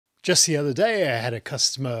Just the other day, I had a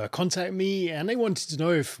customer contact me and they wanted to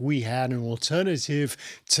know if we had an alternative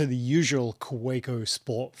to the usual Kaweco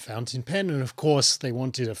Sport fountain pen. And of course, they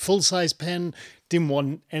wanted a full-size pen, didn't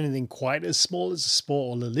want anything quite as small as a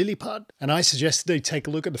Sport or the Lilliput. And I suggested they take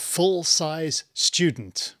a look at the full-size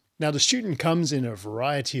Student. Now, the Student comes in a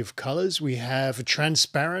variety of colors. We have a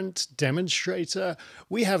transparent demonstrator.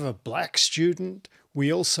 We have a black Student.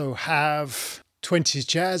 We also have 20s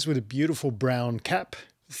Jazz with a beautiful brown cap.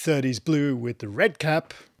 30s blue with the red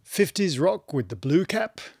cap, 50s rock with the blue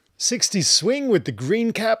cap, 60s swing with the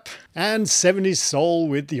green cap, and 70s soul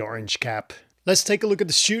with the orange cap. Let's take a look at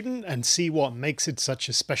the Student and see what makes it such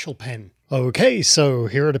a special pen. Okay, so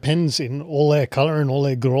here are the pens in all their color and all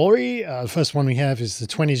their glory. The first one we have is the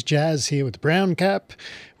 20s Jazz here with the brown cap.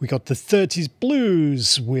 We got the 30s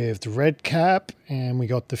Blues with the red cap, and we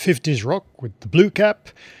got the 50s Rock with the blue cap,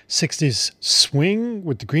 60s Swing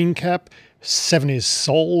with the green cap, 70s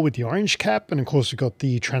Soul with the orange cap, and of course we've got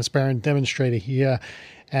the transparent demonstrator here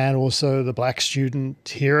and also the black Student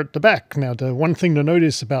here at the back. Now, the one thing to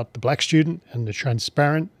notice about the black Student and the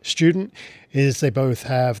transparent Student is they both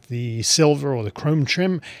have the silver or the chrome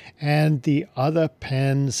trim, and the other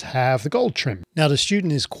pens have the gold trim. Now, the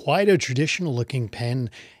Student is quite a traditional looking pen,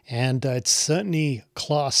 and it's certainly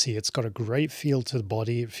classy. It's got a great feel to the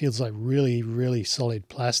body. It feels like really, really solid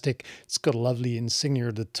plastic. It's got a lovely insignia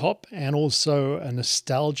at the top and also a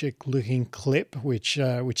nostalgic looking clip, which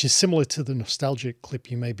is similar to the nostalgic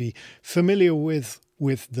clip you may be familiar with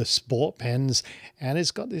the Sport pens. And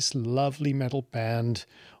it's got this lovely metal band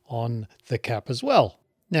on the cap as well.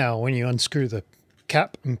 Now, when you unscrew the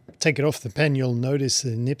cap and take it off the pen, you'll notice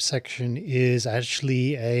the nib section is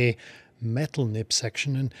actually a metal nib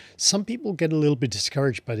section, and some people get a little bit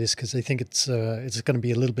discouraged by this because they think it's going to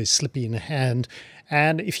be a little bit slippy in the hand,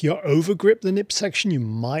 and if you overgrip the nib section you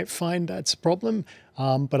might find that's a problem,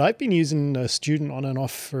 but I've been using a Student on and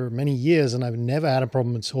off for many years and I've never had a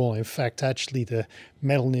problem at all. In fact, actually the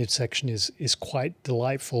metal nib section is quite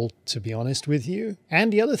delightful, to be honest with you.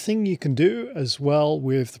 And the other thing you can do as well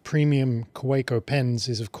with the premium Kaweco pens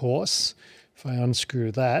is, of course, if I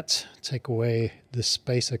unscrew that, take away the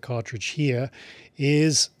spacer cartridge here,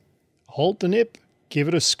 is hold the nib, give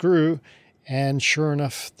it a screw, and sure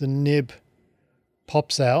enough, the nib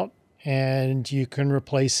pops out and you can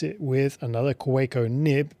replace it with another Kaweco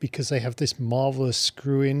nib because they have this marvelous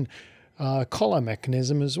screw-in collar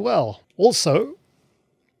mechanism as well. Also,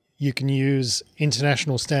 you can use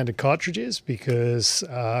international standard cartridges because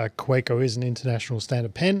Kaweco is an international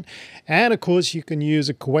standard pen. And of course, you can use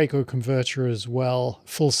a Kaweco converter as well,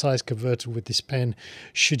 full-size converter with this pen,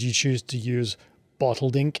 should you choose to use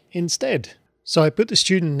bottled ink instead. So I put the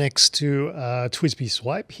Student next to TWSBI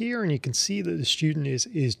Swipe here, and you can see that the Student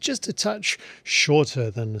is just a touch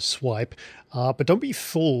shorter than the Swipe. But don't be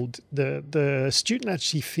fooled. The Student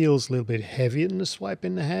actually feels a little bit heavier than the Swipe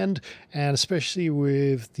in the hand, and especially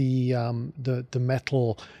with the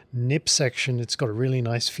metal nib section, it's got a really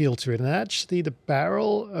nice feel to it. And actually, the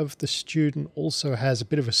barrel of the Student also has a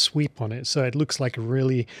bit of a sweep on it, so it looks like a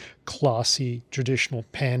really classy traditional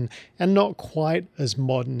pen, and not quite as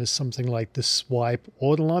modern as something like the Swipe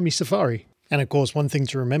or the Lamy Safari. And of course, one thing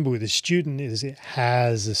to remember with the Student is it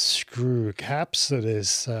has a screw cap, so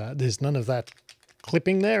there's none of that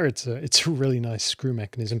clipping there. It's a really nice screw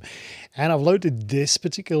mechanism. And I've loaded this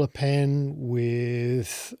particular pen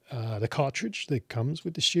with the cartridge that comes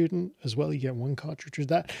with the Student as well. You get one cartridge with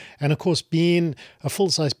that. And of course, being a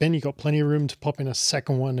full-size pen, you've got plenty of room to pop in a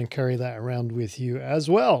second one and carry that around with you as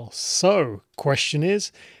well. So, question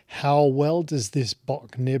is, how well does this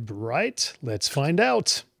Bock nib write? Let's find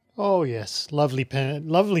out. Oh yes, lovely pen,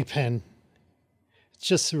 lovely pen. It's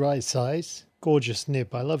just the right size. Gorgeous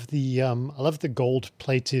nib. I love the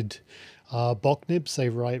gold-plated Bock nibs. They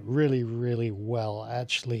write really, really well,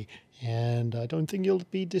 actually. And I don't think you'll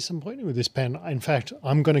be disappointed with this pen. In fact,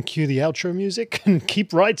 I'm going to cue the outro music and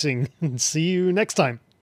keep writing. And see you next time.